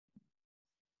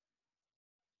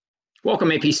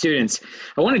Welcome, AP students.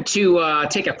 I wanted to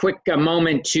take a quick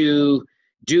moment to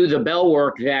do the bell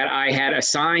work that I had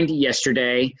assigned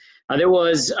yesterday. There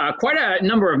was quite a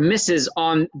number of misses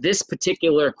on this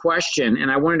particular question,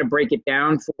 and I wanted to break it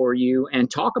down for you and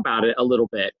talk about it a little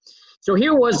bit. So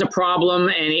here was the problem,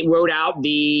 and it wrote out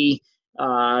the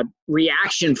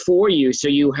reaction for you. So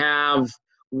you have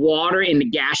water in the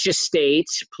gaseous state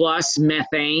plus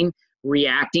methane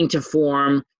reacting to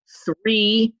form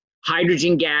 3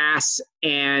 hydrogen gas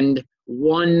and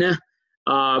 1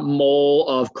 mole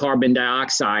of carbon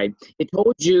dioxide. It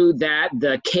told you that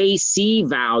the Kc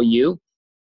value,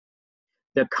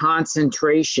 the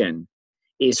concentration,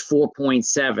 is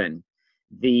 4.7.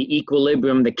 The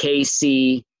equilibrium, the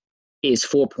Kc, is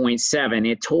 4.7.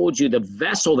 It told you the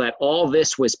vessel that all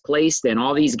this was placed in,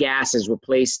 all these gases were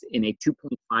placed in a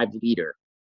 2.5 liter.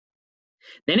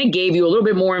 Then it gave you a little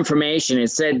bit more information.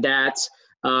 It said that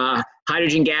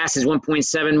hydrogen gas is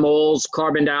 1.7 moles,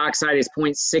 carbon dioxide is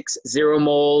 0.60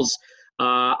 moles,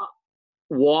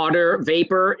 water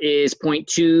vapor is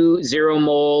 0.20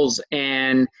 moles,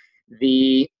 and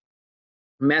the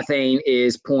methane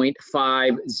is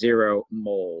 0.50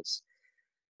 moles.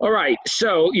 All right,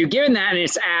 so you're given that and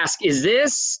it's asked, is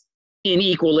this in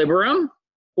equilibrium,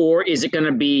 or is it going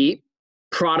to be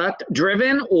product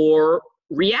driven or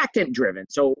reactant driven?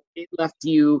 So it left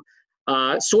you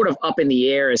sort of up in the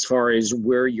air as far as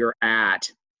where you're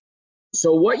at.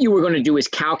 So what you were going to do is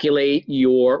calculate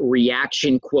your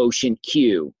reaction quotient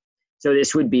Q. So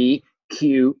this would be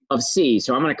Q of C.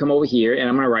 So I'm going to come over here and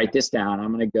I'm going to write this down.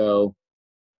 I'm going to go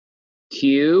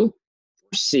Q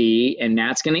for C, and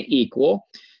that's going to equal.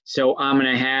 So I'm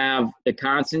going to have the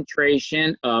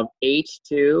concentration of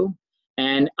H2,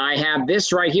 and I have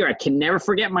this right here. I can never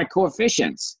forget my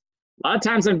coefficients. A lot of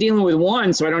times I'm dealing with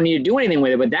 1, so I don't need to do anything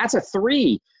with it, but that's a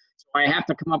 3. So I have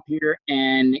to come up here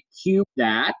and cube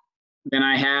that. Then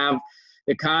I have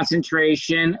the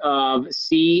concentration of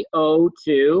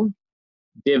CO2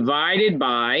 divided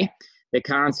by the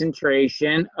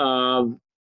concentration of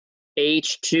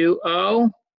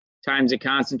H2O times the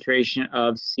concentration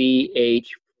of CH4.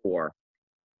 All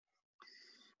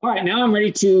right, now I'm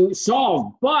ready to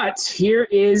solve, but here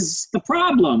is the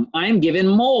problem. I'm given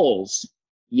moles.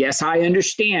 Yes, I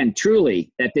understand truly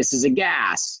that this is a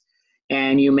gas.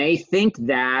 And you may think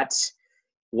that,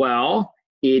 well,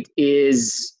 it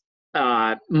is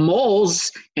moles,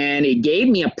 and it gave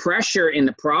me a pressure in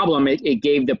the problem. It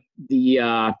gave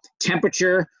the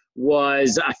temperature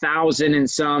was 1,000 and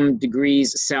some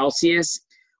degrees Celsius.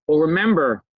 Well,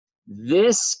 remember,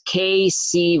 this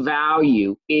Kc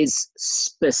value is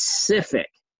specific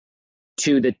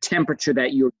to the temperature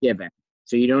that you're given.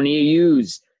 So you don't need to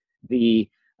use the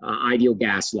ideal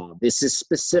gas law. This is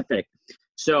specific.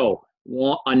 So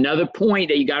another point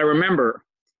that you got to remember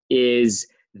is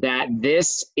that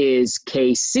this is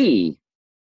Kc.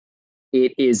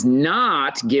 It is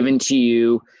not given to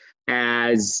you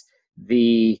as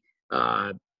the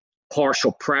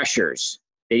partial pressures.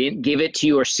 They didn't give it to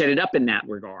you or set it up in that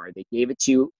regard. They gave it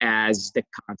to you as the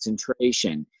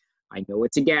concentration. I know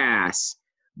it's a gas,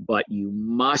 but you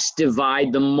must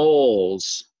divide the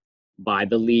moles by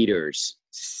the liters.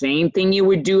 Same thing you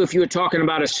would do if you were talking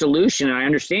about a solution. And I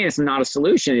understand it's not a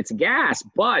solution, it's a gas,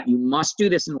 but you must do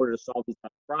this in order to solve these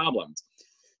type of problems.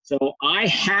 So I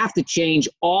have to change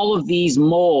all of these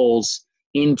moles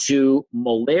into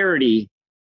molarity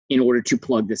in order to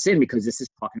plug this in, because this is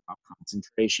talking about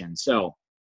concentration. So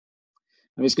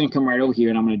I'm just going to come right over here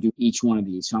and I'm going to do each one of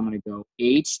these. So I'm going to go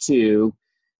H2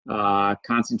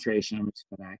 concentration. I'm just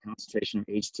going to concentration of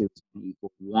H2 is going to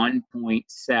equal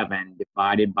 1.7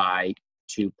 divided by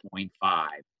 2.5.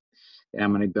 Then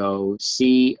I'm going to go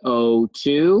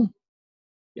CO2.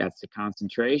 That's the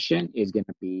concentration, is going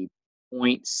to be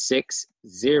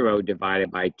 0.60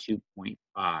 divided by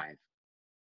 2.5.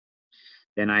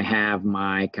 Then I have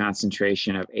my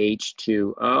concentration of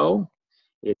H2O.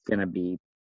 It's going to be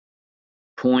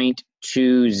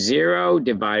 0.20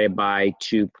 divided by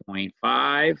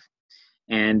 2.5.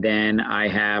 And then I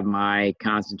have my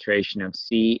concentration of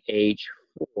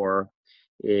CH4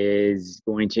 is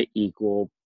going to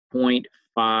equal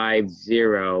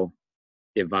 0.50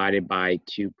 divided by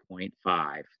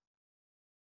 2.5.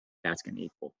 That's going to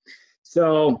equal.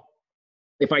 So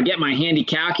if I get my handy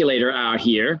calculator out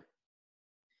here,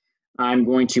 I'm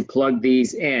going to plug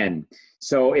these in.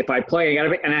 So if I plug,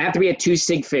 and I have to be at 2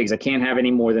 sig figs. I can't have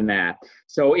any more than that.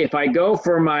 So if I go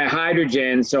for my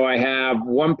hydrogen, so I have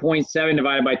 1.7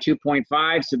 divided by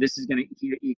 2.5. So this is going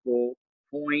to equal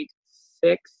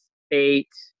 0.68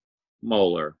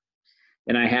 molar.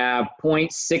 And I have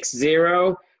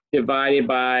 0.60 divided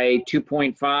by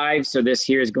 2.5. So this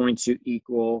here is going to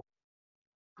equal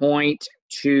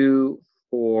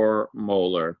 0.24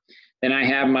 molar. Then I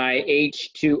have my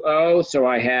H2O, so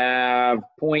I have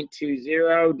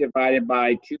 0.20 divided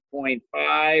by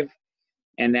 2.5,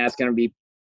 and that's going to be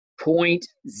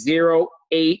 0.080,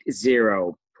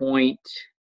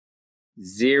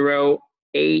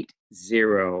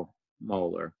 0.080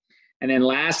 molar. And then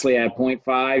lastly, I have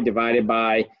 0.5 divided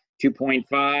by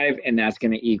 2.5, and that's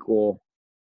going to equal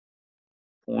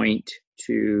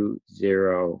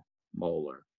 0.20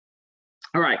 molar.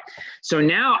 All right, so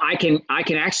now I can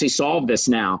actually solve this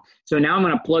now. So now I'm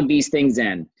going to plug these things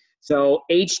in. So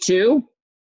H2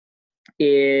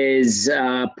 is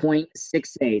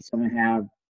 0.68. So I'm going to have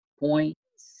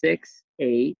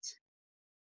 0.68,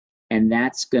 and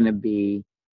that's going to be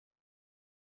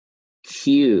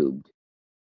cubed,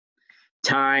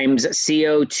 times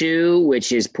CO2,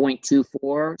 which is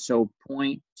 0.24, so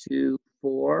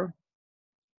 0.24,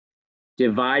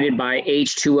 divided by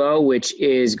H2O, which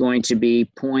is going to be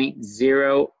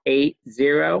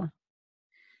 0.080,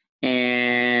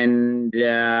 and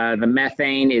the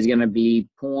methane is going to be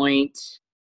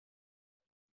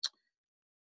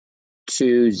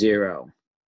 0.20,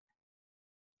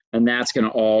 and that's going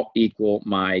to all equal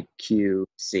my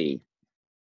QC.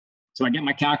 So I get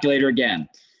my calculator again.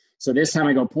 So this time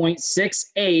I go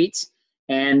 0.68,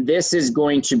 and this is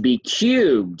going to be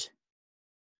cubed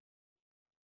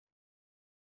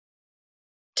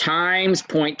times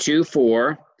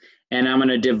 0.24, and I'm going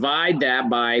to divide that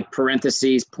by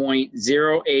parentheses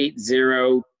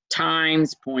 0.080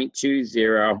 times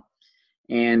 0.20,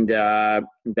 and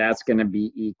that's going to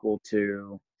be equal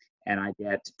to, and I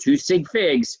get 2 sig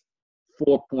figs,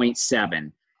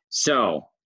 4.7. So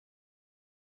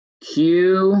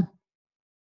QC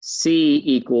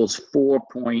equals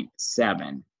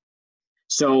 4.7.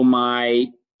 So my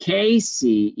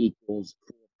KC equals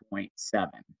 4.7.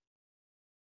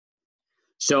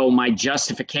 So my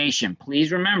justification,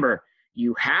 please remember,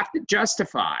 you have to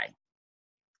justify.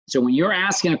 So when you're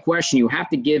asking a question, you have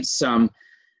to give some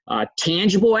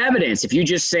tangible evidence. If you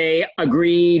just say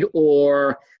agreed,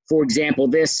 or for example,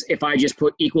 this, if I just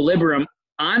put equilibrium,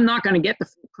 I'm not going to get the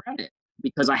full credit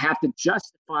because I have to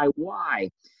justify why.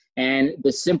 And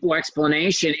the simple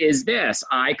explanation is this: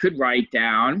 I could write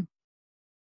down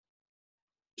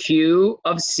Q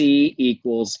of C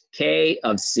equals K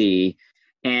of C,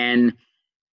 and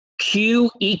Q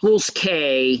equals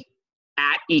K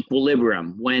at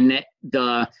equilibrium when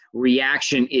the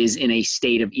reaction is in a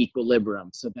state of equilibrium.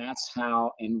 So that's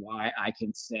how and why I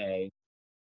can say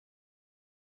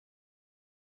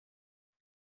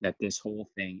that this whole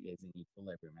thing is in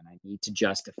equilibrium, and I need to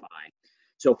justify.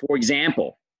 So for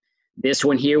example, this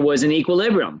one here was in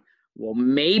equilibrium. Well,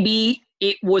 maybe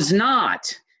it was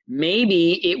not.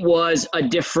 Maybe it was a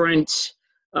different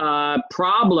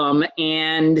problem,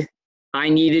 and I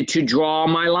needed to draw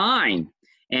my line.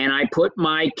 And I put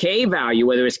my K value,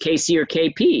 whether it's KC or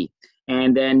KP,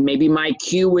 and then maybe my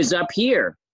Q was up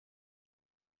here.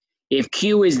 If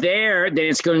Q is there, then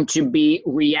it's going to be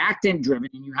reactant driven,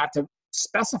 and you have to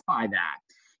specify that.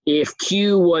 If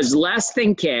Q was less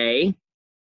than K,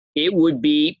 it would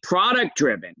be product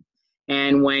driven.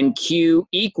 And when Q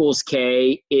equals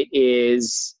K, it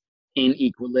is in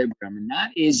equilibrium, and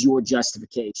that is your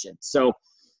justification. So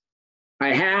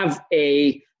I have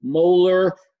a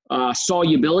molar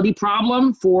solubility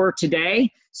problem for today.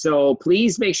 So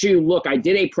please make sure you look. I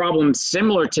did a problem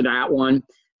similar to that one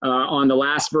on the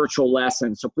last virtual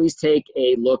lesson. So please take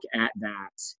a look at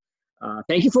that.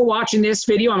 Thank you for watching this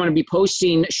video. I'm going to be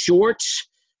posting short,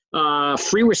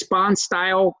 free response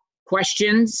style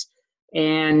questions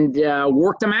and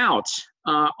work them out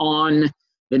on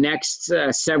the next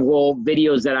several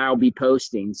videos that I'll be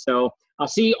posting. So I'll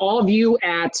see all of you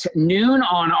at noon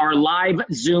on our live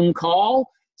Zoom call.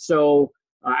 So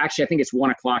actually, I think it's 1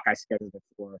 o'clock I scheduled it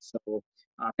for. So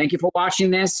thank you for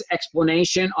watching this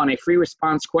explanation on a free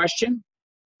response question.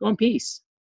 Go in peace.